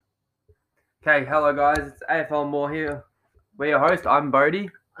Okay, hello guys, it's AFL More here. We're your host, I'm Bodie,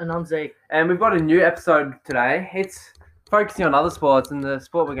 And I'm Zeke. and we've got a new episode today. It's focusing on other sports, and the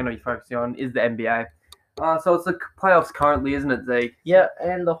sport we're going to be focusing on is the NBA. So it's the playoffs currently, isn't it, Zeke? Yeah,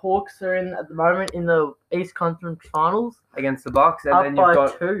 and the Hawks are in at the moment in the East Conference Finals, Against the Bucks, and up then by you've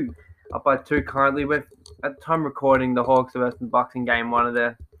got 2. up by 2 currently. With at the time recording, the Hawks are versus the Bucks in Game 1 of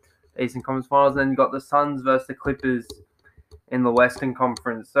the Eastern Conference Finals, and then you've got the Suns versus the Clippers in the Western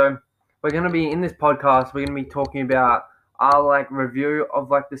Conference. So we're going to be in this podcast. We're going to be talking about our review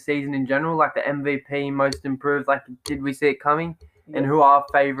of the season in general, like the MVP, most improved. Did we see it coming, and who our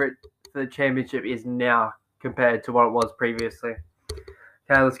favorite for the championship is now compared to what it was previously.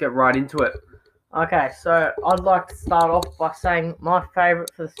 Okay, let's get right into it. Okay, so I'd like to start off by saying my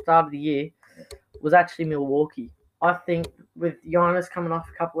favourite for the start of the year was actually Milwaukee. I think with Giannis coming off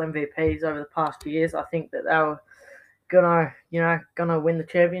a couple MVPs over the past years, I think that they were gonna win the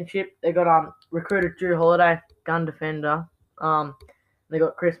championship. They got recruited Drew Holiday, gun defender. They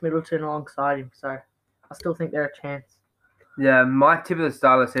got Chris Middleton alongside him, so I still think they're a chance. Yeah, my tip of the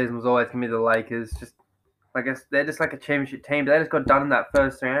start of the season was always going to be the Lakers. Just, I guess they're just like a championship team. But they just got done in that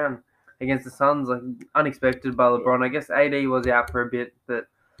first round against the Suns, unexpected by LeBron. I guess AD was out for a bit, but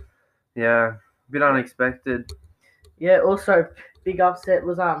yeah, a bit unexpected. Yeah, also big upset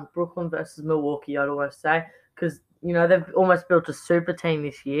was Brooklyn versus Milwaukee, I'd almost say, because they've almost built a super team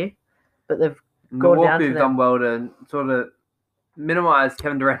this year, but they've gone down Milwaukee to have done well to sort of minimize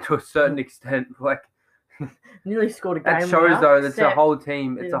Kevin Durant to a certain extent. nearly scored a game. That shows winner, though that's a except- whole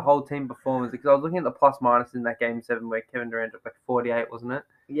team. It's yeah. a whole team performance. Because I was looking at the plus minus in that game 7 where Kevin Durant took 48, wasn't it?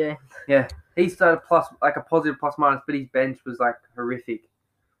 Yeah, He started a positive plus minus, but his bench was horrific.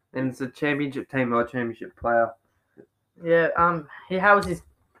 And it's a championship team or a championship player. yeah. He was his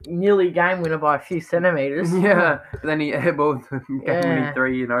nearly game winner by a few centimeters. Yeah, but then he airballed the game-winning Yeah.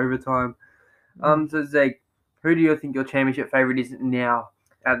 3 in overtime. So Zeke, who do you think your championship favorite is now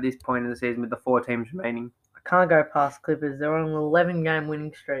at this point in the season with the 4 teams remaining? I can't go past Clippers. They're on an 11-game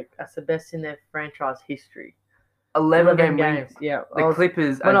winning streak. That's the best in their franchise history. 11 games. games. Yeah. The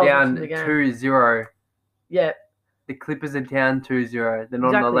Clippers are down 2-0. Yeah. The Clippers are down 2-0. They're not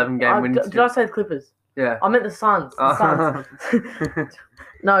Exactly. an 11-game winning Did I say the Clippers? Yeah. I meant the Suns.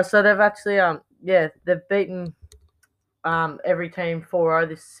 No, so they've actually they've beaten every team 4-0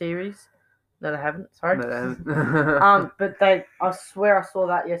 this series. No, they haven't. Sorry. But I swear I saw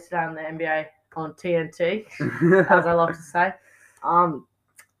that yesterday on the NBA on TNT, as I love to say. And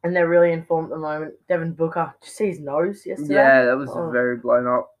they're really in form at the moment. Devin Booker, did you see his nose yesterday? Yeah, that was very blown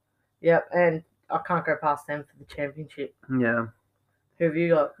up. Yep, and I can't go past them for the championship. Yeah. Who have you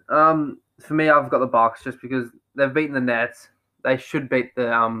got? For me, I've got the Bucks just because they've beaten the Nets. They should beat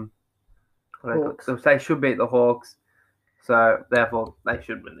the Hawks. They should beat the Hawks. So therefore, they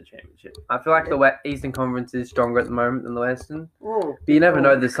should win the championship. I feel like the Eastern Conference is stronger at the moment than the Western. Ooh, But you never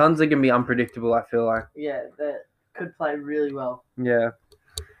know. The Suns are gonna be unpredictable. I feel like. Yeah, they could play really well. Yeah.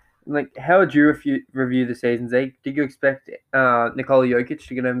 How would you review the season, Zeke? Did you expect Nikola Jokic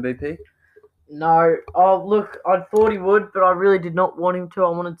to get MVP? No. Oh, look, I thought he would, but I really did not want him to. I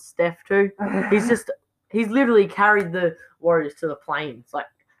wanted Steph to. He's literally carried the Warriors to the plains.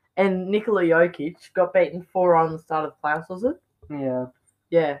 And Nikola Jokic got beaten 4 on the start of the playoffs, was it? Yeah.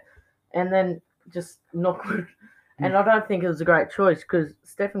 Yeah. And then just not good. And I don't think it was a great choice because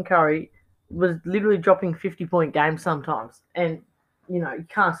Stephen Curry was literally dropping 50-point games sometimes. And, you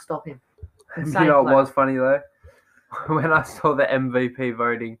can't stop him. You know what was funny, though? When I saw the MVP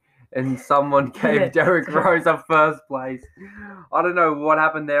voting and someone gave Derrick Rose a first place. I don't know what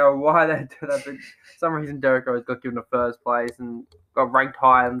happened there or why they did that, but for some reason Derrick Rose got given a first place and got ranked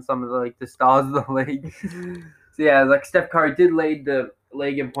higher than some of the stars of the league. So yeah, Steph Curry did lead the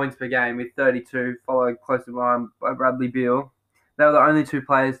league in points per game with 32, followed closely behind by Bradley Beal. They were the only 2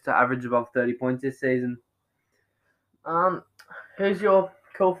 players to average above 30 points this season. Who's your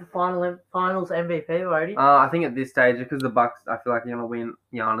call for finals MVP, Brody? I think at this stage, because the Bucks, I feel like you're gonna win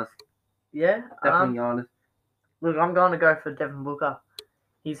Giannis. Yeah, Definitely Giannis. Look, I'm going to go for Devin Booker.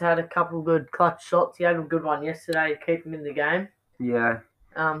 He's had a couple good clutch shots. He had a good one yesterday to keep him in the game. Yeah.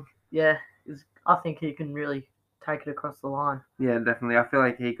 Yeah, I think he can really take it across the line. Yeah, definitely. I feel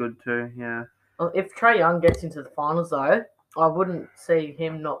like he could too. Yeah. Well, if Trae Young gets into the finals, though, I wouldn't see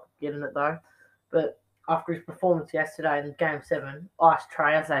him not getting it, though. But after his performance yesterday in Game 7, Ice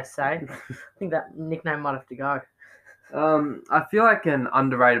Trae, as they say, I think that nickname might have to go. I feel like an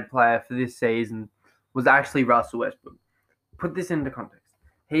underrated player for this season was actually Russell Westbrook. Put this into context.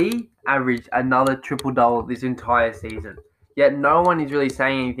 He averaged another triple-double this entire season. Yet no one is really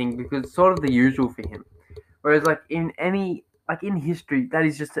saying anything because it's sort of the usual for him. Whereas in any like in history, that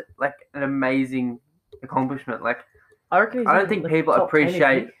is just like an amazing accomplishment. Like I reckon he's I don't in think the people top 10, isn't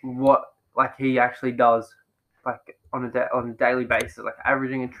appreciate what like he actually does, like on a daily basis, like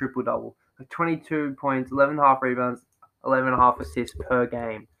averaging a triple double, like 22 points, 11.5 rebounds, 11.5 assists per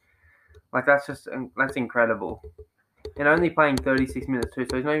game. Like that's incredible. And only playing 36 minutes too,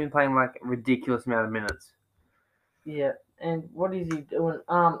 so he's not even playing like a ridiculous amount of minutes. he? Yeah. And what is he doing?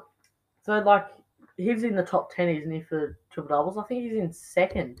 So like he's in the top 10, isn't he, for triple doubles? I think he's in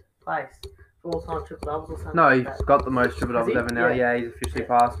second place for all time triple doubles or something. No, like he's that. got the most triple Has doubles he? ever now. Yeah. Yeah, he's officially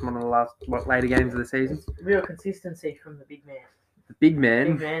passed one of the last later games of the season. It's real consistency from the big man. The big Big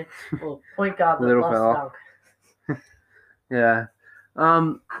man. man, or point guard that Little loves fella. dunk. Yeah.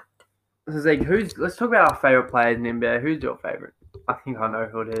 So Zeke, let's talk about our favourite players in the NBA. Who's your favourite? I think I know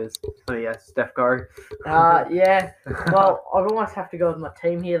who it is. So yeah, Steph Curry. Yeah. Well, I'd almost have to go with my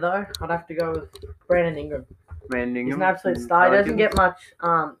team here, though. I'd have to go with Brandon Ingram. Brandon He's Ingram. an absolute star. He doesn't get much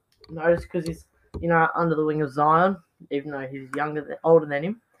notice because he's under the wing of Zion, even though he's older than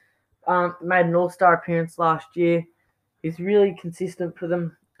him. Made an All-Star appearance last year. He's really consistent for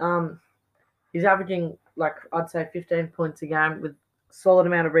them. He's averaging I'd say 15 points a game with a solid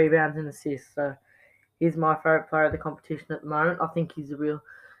amount of rebounds and assists. So he's my favorite player of the competition at the moment. I think he's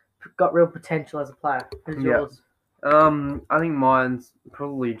got real potential as a player. Who's yours? I think mine's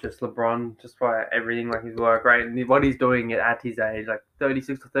probably just LeBron, just by everything, like his work rate and what he's doing at his age, like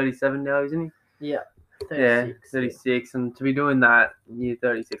 36 or 37 now, isn't he? Yeah. 36. Yeah, 36, and to be doing that year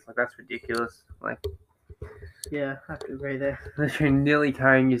 36, like that's ridiculous. Like, yeah, I have to agree there. Literally nearly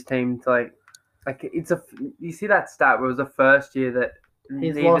carrying his team to like you see that stat where it was the first year that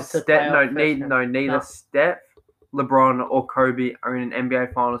He's neither lost to playoff neither Steph, LeBron, or Kobe are in an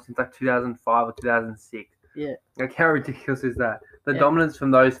NBA final since like 2005 or 2006. Yeah. Like how ridiculous is that? The Yeah. dominance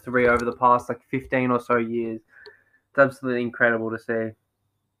from those three over the past like 15 or so years, it's absolutely incredible to see.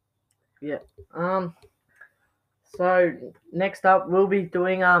 Yeah. So next up, we'll be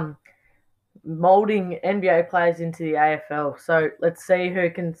doing molding NBA players into the AFL. So let's see who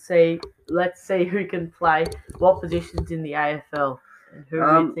can play what positions in the AFL and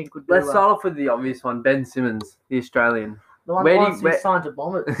who we think would do Let's well. start off with the obvious one, Ben Simmons, the Australian. The one who wants signed to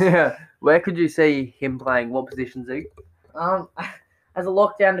Bombers. Yeah. Where could you see him playing? What position, Zeke? As a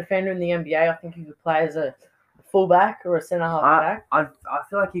lockdown defender in the NBA, I think he could play as a fullback or a centre half back. I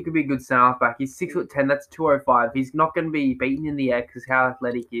feel like he could be a good centre half back. He's 6'10", that's 205. He's not going to be beaten in the air because how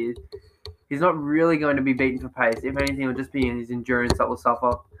athletic he is. He's not really going to be beaten for pace. If anything, it would just be in his endurance that will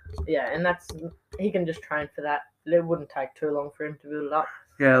suffer. Yeah, and he can just train for that. It wouldn't take too long for him to build it up.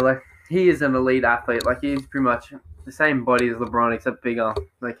 Yeah, like he is an elite athlete. Like he's pretty much the same body as LeBron except bigger.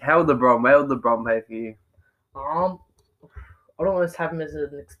 Like where would LeBron play for you? I'd almost have him as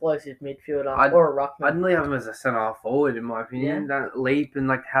an explosive midfielder or a ruckman. I'd really have him as a centre half forward, in my opinion. Yeah. That leap and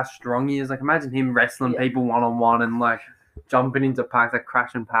like how strong he is. Like imagine him wrestling people one-on-one and like jumping into packs, like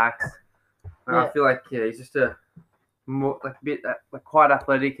crashing packs. And I feel like he's just a more like a bit like quite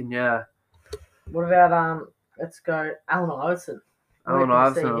athletic and yeah. What about let's go Allen Iverson. A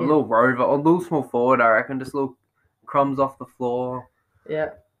little rover, or a little small forward, I reckon, just little crumbs off the floor. Yeah,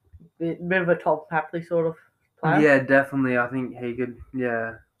 bit of a Tom Papley sort of player. Yeah, definitely. I think he could.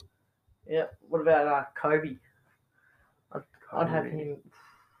 Yeah. Yeah. What about Kobe? I'd have him.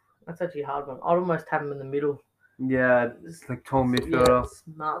 That's actually a hard one. I'd almost have him in the middle. Yeah, just like tall midfielder.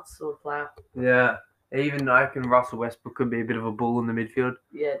 Yeah, smart sort of player. Yeah. Even I reckon Russell Westbrook could be a bit of a bull in the midfield.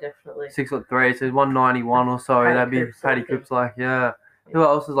 Yeah, definitely. 6'3", so he's 191 or so. That'd be Paddy Cripps like, yeah. Who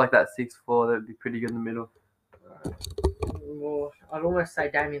else is like that 6'4"? That'd be pretty good in the middle. I'd almost say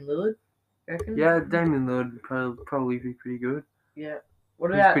Damian Lillard. Reckon? Yeah, Damian Lillard would probably be pretty good. Yeah.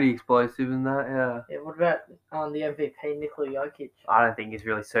 He's pretty explosive in that, yeah. Yeah, what about the MVP, Nikola Jokic? I don't think he's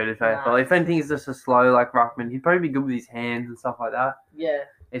really suited for AFL. If anything, he's just a slow, like, ruckman. He'd probably be good with his hands and stuff like that. Yeah.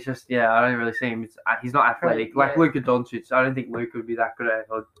 It's just, I don't really see him. He's not athletic. Like Luka Doncic, I don't think Luka would be that good at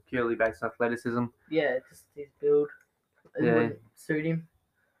AFL purely based on athleticism. Yeah, just his build. It wouldn't suit him.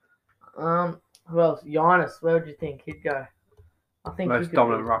 Who else? Giannis, where would you think he'd go? I think most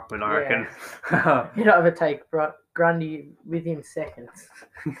dominant ruckman, I reckon. He'd overtake Grundy within seconds.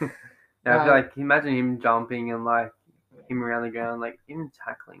 I feel like imagine him jumping and like him around the ground, like even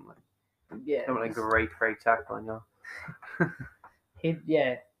tackling, like having a great freak tackle on you.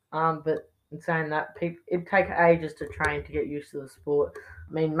 But in saying that, it'd take ages to train to get used to the sport.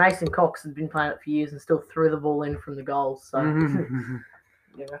 I mean, Mason Cox has been playing it for years and still threw the ball in from the goals. So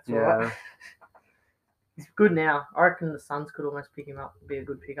that's all right. He's good now. I reckon the Suns could almost pick him up. Be a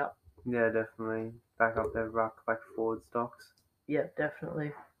good pickup. Yeah, definitely. Back up their forward stocks. Yeah,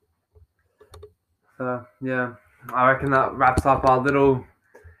 definitely. So yeah, I reckon that wraps up our little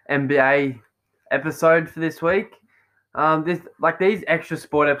NBA episode for this week. These extra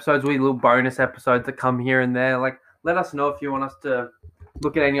sport episodes, little bonus episodes that come here and there. Like, let us know if you want us to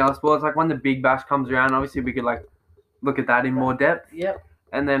look at any other sports. Like when the Big Bash comes around, obviously we could look at that in more depth. Yep.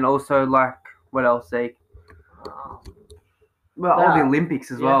 And then also what else, Zeke? Well, all the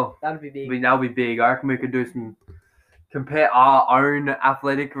Olympics as well. That'd be big. That'll be big. I reckon we could do compare our own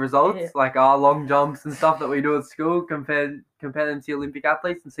athletic results, like our long jumps and stuff that we do at school, compare them to Olympic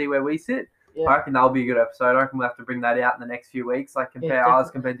athletes and see where we sit. Yeah. I reckon that'll be a good episode. I reckon we'll have to bring that out in the next few weeks, compare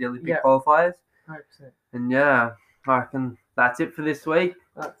ours compared to the Olympic qualifiers. 100%. And I reckon that's it for this week.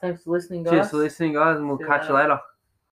 Thanks for listening, guys. Cheers for listening, guys, and we'll catch you later.